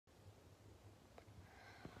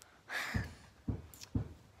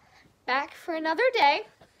back for another day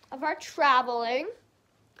of our traveling.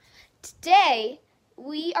 Today,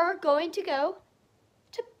 we are going to go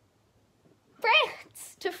to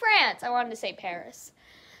France. I wanted to say Paris.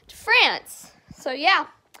 To France. So yeah,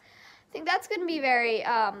 I think that's going to be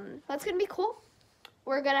that's going to be cool.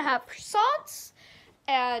 We're going to have croissants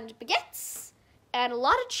and baguettes and a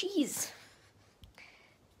lot of cheese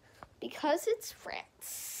because it's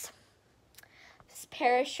France. This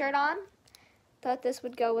Paris shirt on. Thought this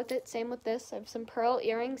would go with it. Same with this. I have some pearl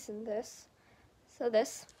earrings and this. So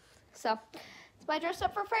it's my dressed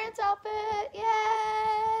up for France outfit.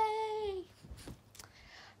 Yay!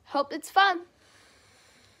 Hope it's fun.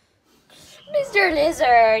 Mr.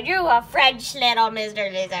 Lizard, you a French little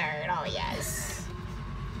Mr. Lizard. Oh, yes.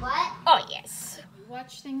 What? Oh, yes.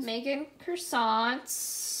 Watch things. Making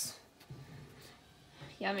croissants.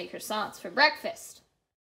 Yummy croissants for breakfast.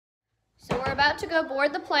 So we're about to go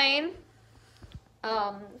board the plane.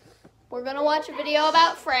 We're going to watch a video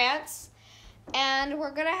about France. And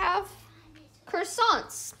we're going to have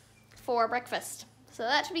croissants for breakfast. So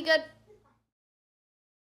that should be good.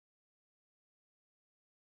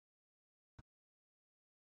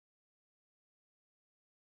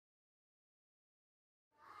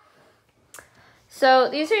 So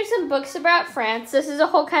these are some books about France. This is a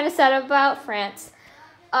whole kind of setup about France.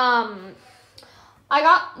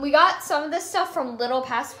 We got some of this stuff from Little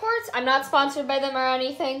Passports. I'm not sponsored by them or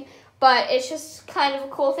anything, but it's just kind of a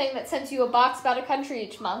cool thing that sends you a box about a country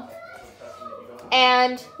each month.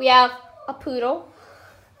 And we have a poodle.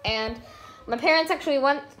 And my parents actually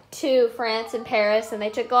went to France and Paris, and they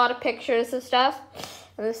took a lot of pictures of stuff.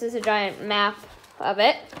 And this is a giant map of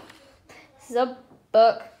it. This is a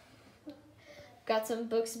book. Got some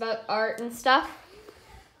books about art and stuff.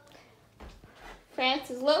 France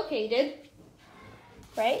is located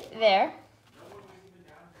right there.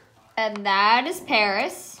 And that is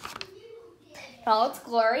Paris in all its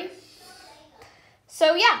glory.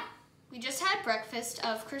 So yeah, we just had breakfast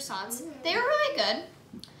of croissants. They were really good.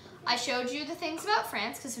 I showed you the things about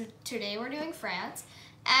France because today we're doing France.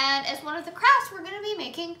 And as one of the crafts, we're going to be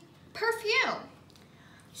making perfume.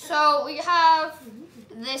 So we have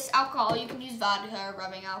this alcohol. You can use vodka or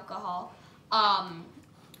rubbing alcohol.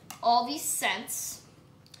 All these scents.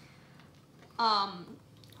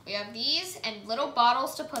 We have these and little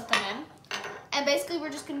bottles to put them in. And basically we're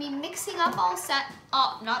just going to be mixing up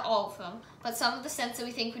not all of them, but some of the scents that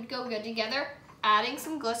we think would go good together, adding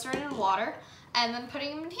some glycerin and water, and then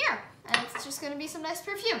putting them in here. And it's just going to be some nice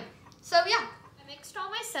perfume. So yeah, I mixed all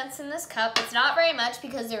my scents in this cup. It's not very much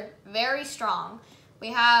because they're very strong. We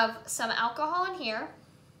have some alcohol in here.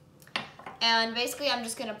 And basically I'm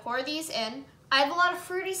just going to pour these in. I have a lot of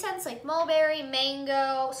fruity scents like mulberry,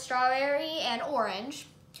 mango, strawberry, and orange.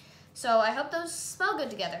 So I hope those smell good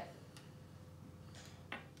together.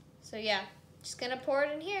 So yeah, just gonna pour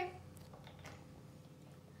it in here.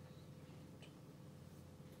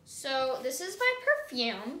 So this is my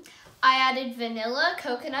perfume. I added vanilla,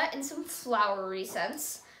 coconut, and some flowery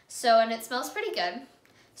scents. And it smells pretty good.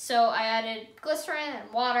 So I added glycerin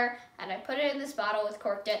and water, and I put it in this bottle with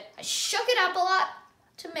corked it. I shook it up a lot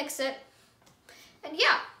to mix it. And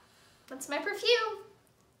yeah, that's my perfume.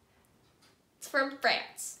 It's from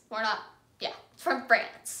France. It's from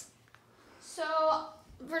France. So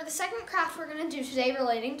for the second craft we're gonna do today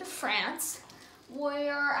relating to France, we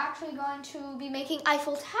are actually going to be making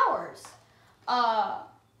Eiffel Towers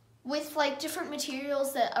with like different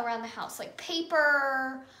materials that around the house, like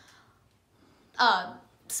paper,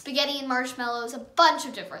 spaghetti and marshmallows, a bunch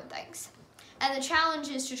of different things. And the challenge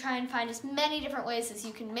is to try and find as many different ways as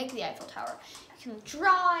you can make the Eiffel Tower. You can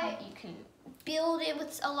draw it, you can build it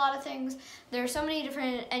with a lot of things. There are so many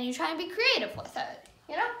different, and you try and be creative with it,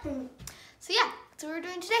 you know? So yeah, that's what we're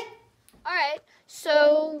doing today. All right,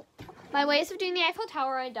 so my ways of doing the Eiffel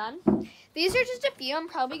Tower are done. These are just a few. I'm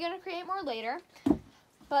probably gonna create more later,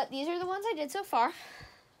 but these are the ones I did so far.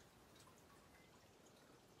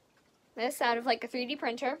 This out of like a 3D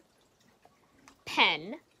printer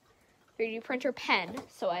pen. 3D printer pen.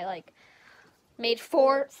 So I made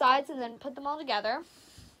 4 sides and then put them all together.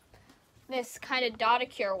 This kind of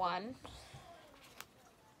Dotacure one.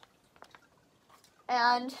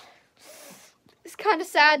 And this kind of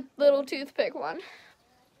sad little toothpick one.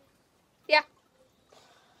 Yeah.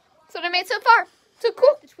 That's what I made so far. So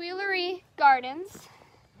cool. The Tuileries Gardens.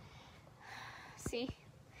 See,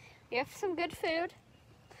 we have some good food.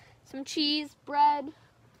 Some cheese, bread,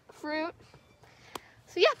 fruit.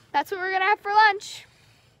 So yeah, that's what we're gonna have for lunch.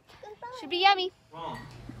 Should be yummy.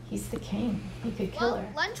 He's the king. He could kill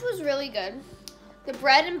her. Lunch was really good. The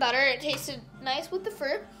bread and butter, it tasted nice with the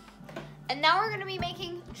fruit. And now we're gonna be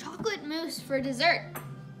making chocolate mousse for dessert.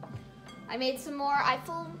 I made some more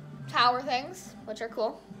Eiffel Tower things, which are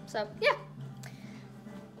cool. So yeah.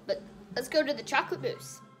 But let's go to the chocolate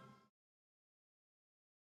mousse.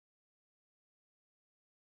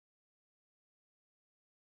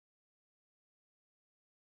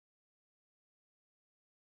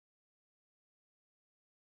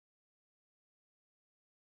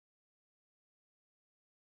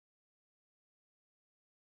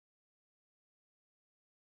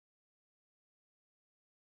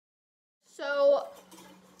 So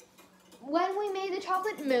when we made the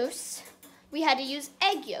chocolate mousse, we had to use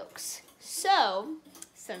egg yolks. So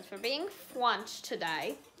since we're being French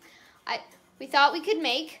today, we thought we could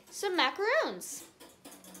make some macarons.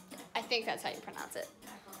 I think that's how you pronounce it.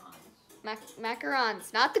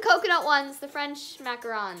 Macarons, not the coconut ones, the French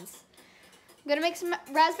macarons. I'm gonna make some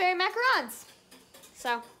raspberry macarons.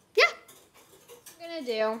 So yeah, what we're gonna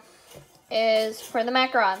do is for the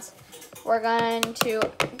macarons, we're going to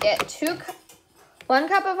get 1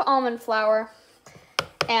 cup of almond flour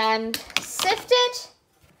and sift it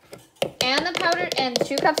and the powdered and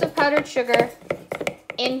 2 cups of powdered sugar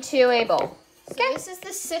into a bowl. So this is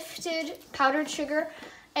the sifted powdered sugar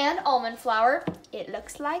and almond flour. It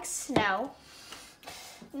looks like snow.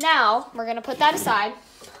 Now we're gonna put that aside.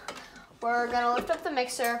 We're gonna lift up the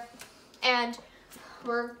mixer and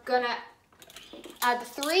we're gonna add the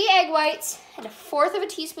 3 egg whites and 1/4 of a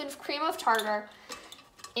teaspoon of cream of tartar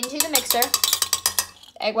into the mixer.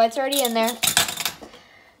 Egg whites are already in there.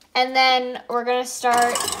 And then we're gonna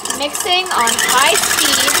start mixing on high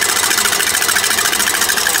speed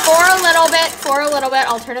for a little bit.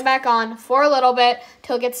 I'll turn it back on for a little bit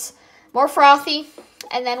till it gets more frothy.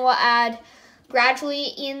 And then we'll add gradually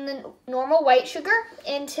in the normal white sugar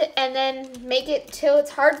and then make it till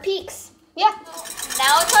it's hard peaks. Yeah.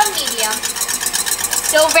 Now it's on medium.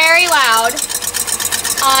 Still very loud.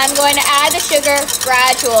 I'm going to add the sugar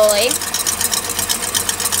gradually.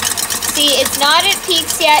 See, it's not at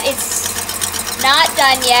peaks yet. It's not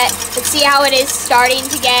done yet. But see how it is starting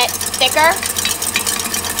to get thicker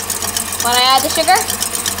when I add the sugar?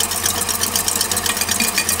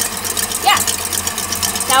 Yeah.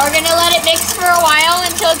 Now we're going to let it mix for a while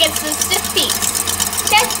until it gets the stiff peaks.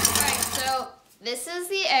 Okay? All right, so this is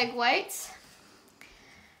the egg whites.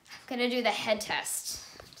 I'm going to do the head test.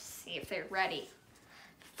 See if they're ready.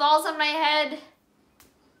 If it falls on my head,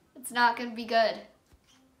 it's not gonna be good.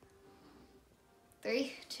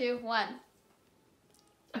 3, 2, 1.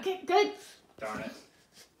 Okay, good. Darn it.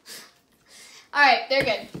 All right, they're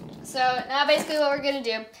good. So now basically what we're gonna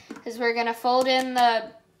do is we're gonna fold in the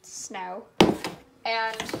snow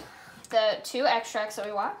and the 2 extracts that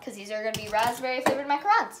we want, because these are gonna be raspberry flavored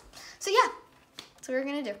macarons. So yeah, that's what we're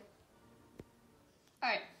gonna do. All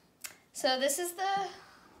right, so this is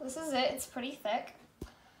it. It's pretty thick.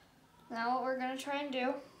 Now what we're gonna try and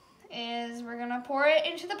do is we're gonna pour it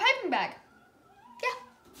into the piping bag. Yeah.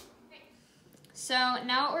 So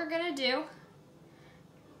now what we're gonna do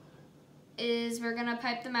is we're gonna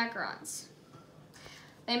pipe the macarons.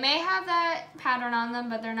 They may have that pattern on them,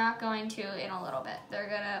 but they're not going to in a little bit. They're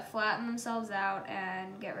gonna flatten themselves out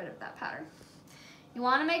and get rid of that pattern. You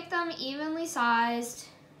wanna make them evenly sized,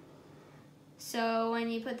 so when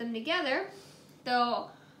you put them together,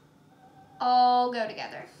 they'll all go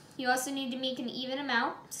together. You also need to make an even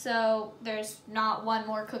amount, so there's not one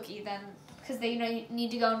more cookie than, because they need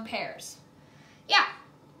to go in pairs. Yeah.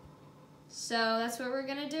 So that's what we're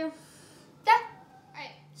gonna do. Yeah. All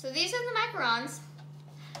right, so these are the macarons.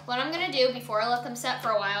 What I'm gonna do before I let them set for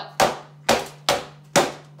a while, so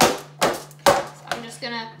I'm just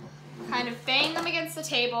gonna kind of bang them against the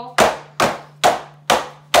table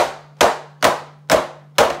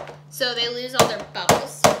so they lose all their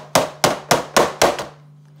bubbles.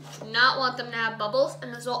 Do not want them to have bubbles,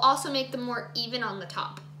 and this will also make them more even on the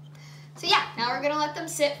top. So yeah, now we're gonna let them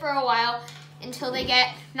sit for a while until they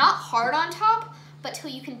get not hard on top, but till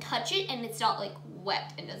you can touch it and it's not like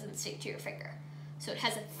wet and doesn't stick to your finger. So it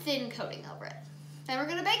has a thin coating over it. Then we're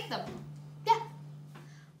gonna bake them. Yeah.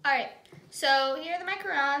 All right, so here are the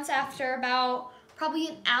macarons after about probably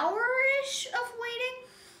an hour-ish of waiting.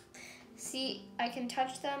 See, I can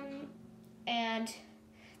touch them and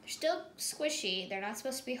they're still squishy. They're not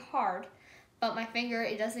supposed to be hard, but my finger,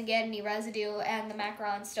 it doesn't get any residue, and the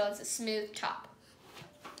macaron still has a smooth top.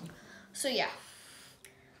 So yeah,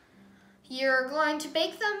 you're going to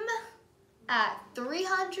bake them at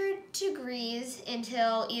 300 degrees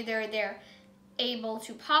until either they're able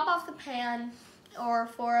to pop off the pan or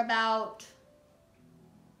for about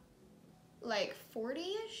like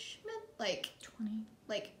 40-ish minutes, like 20.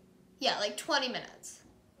 like 20 minutes.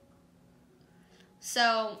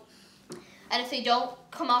 So And if they don't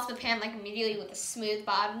come off the pan like immediately with a smooth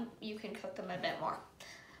bottom, you can cook them a bit more.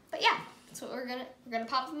 But yeah, that's what we're gonna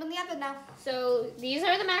pop them in the oven now. So these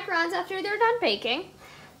are the macarons after they're done baking.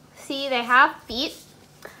 See, they have feet.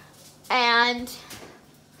 And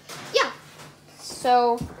yeah,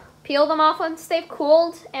 so peel them off once they've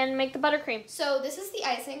cooled and make the buttercream. So this is the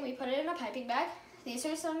icing. We put it in a piping bag. These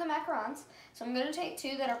are some of the macarons. So I'm gonna take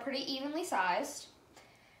 2 that are pretty evenly sized.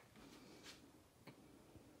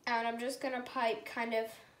 And I'm just gonna pipe kind of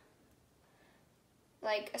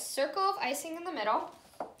like a circle of icing in the middle.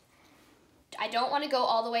 I don't wanna go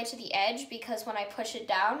all the way to the edge because when I push it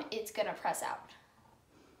down, it's gonna press out.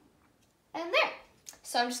 And there.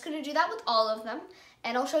 So I'm just gonna do that with all of them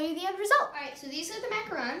and I'll show you the end result. All right, so these are the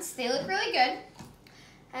macarons. They look really good.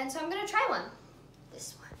 And so I'm gonna try one.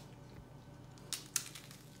 This one.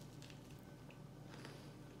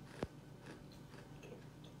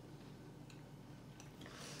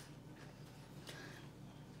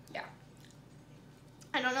 Yeah.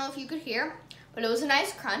 I don't know if you could hear, but it was a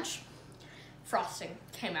nice crunch. Frosting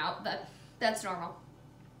came out, but that's normal.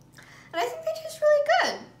 And I think they taste really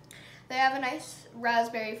good. They have a nice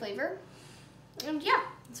raspberry flavor. And yeah,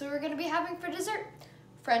 that's what we're gonna be having for dessert.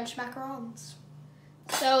 French macarons.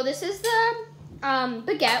 So this is the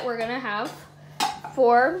baguette we're gonna have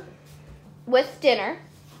with dinner.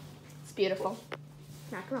 It's beautiful.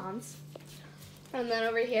 Macarons. And then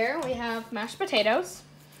over here we have mashed potatoes.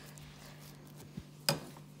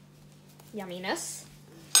 Yumminess.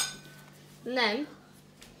 And then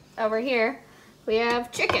over here we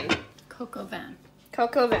have chicken. Coq au vin.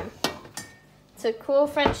 Coq au vin. It's a cool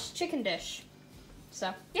French chicken dish.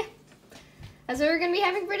 So, yeah. That's what we're going to be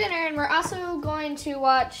having for dinner, and we're also going to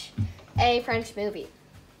watch a French movie,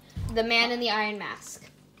 The Man in the Iron Mask.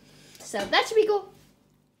 So, that should be cool.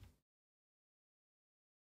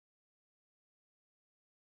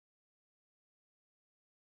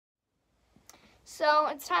 So,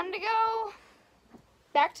 it's time to go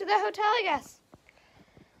back to the hotel, I guess.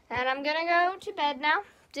 And I'm going to go to bed now.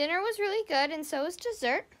 Dinner was really good, and so was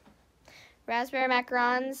dessert. Raspberry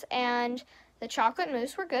macarons and the chocolate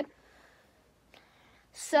mousse were good.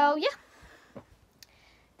 So, yeah.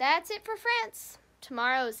 That's it for France.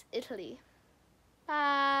 Tomorrow's Italy.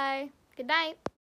 Bye. Good night.